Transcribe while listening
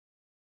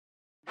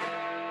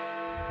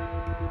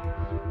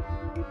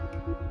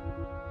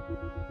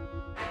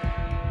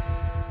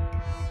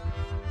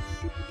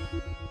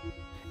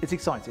It's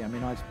exciting. I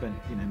mean, I've spent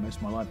most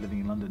of my life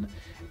living in London,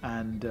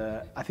 and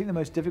I think the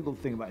most difficult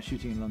thing about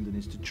shooting in London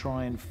is to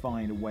try and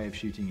find a way of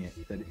shooting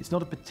it that it's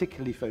not a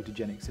particularly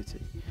photogenic city,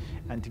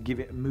 and to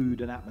give it a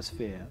mood and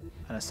atmosphere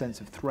and a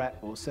sense of threat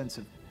or a sense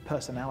of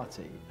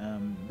personality,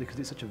 because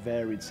it's such a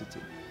varied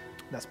city.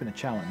 That's been a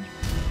challenge.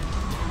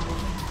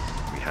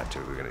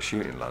 We were going to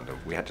shoot in London.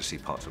 We had to see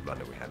parts of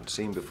London we hadn't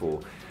seen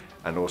before,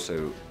 and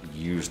also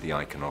use the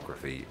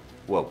iconography.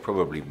 Well,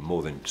 probably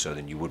more than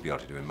you would be able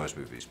to do in most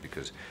movies,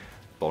 because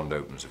Bond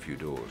opens a few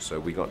doors, so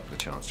we got the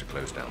chance to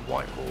close down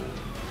Whitehall.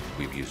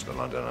 We've used the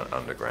London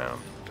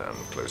Underground and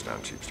closed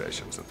down tube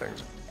stations and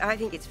things. I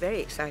think it's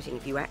very exciting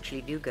if you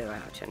actually do go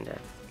out and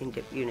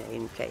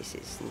in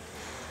places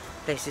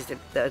that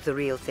are the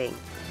real thing.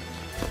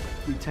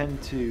 We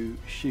tend to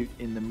shoot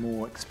in the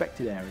more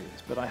expected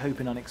areas, but I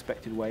hope in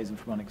unexpected ways and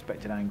from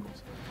unexpected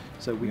angles.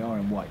 So we are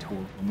in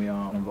Whitehall, and we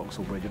are on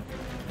Vauxhall Bridge,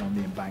 on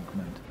the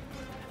Embankment,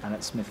 and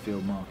at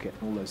Smithfield Market,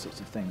 all those sorts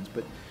of things.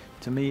 But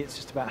to me, it's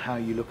just about how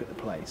you look at the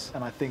place,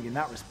 and I think in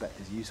that respect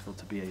it's useful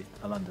to be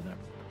a Londoner.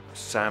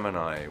 Sam and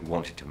I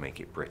wanted to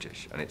make it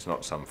British, and it's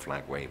not some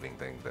flag-waving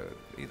thing that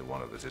either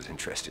one of us is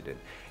interested in.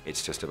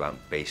 It's just about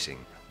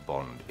basing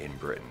Bond in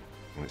Britain.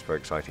 And it's very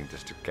exciting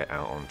just to get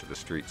out onto the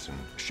streets and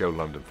show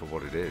London for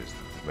what it is.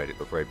 We've made it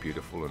look very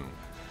beautiful and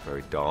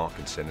very dark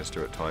and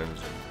sinister at times,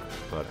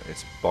 but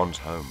it's Bond's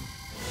home.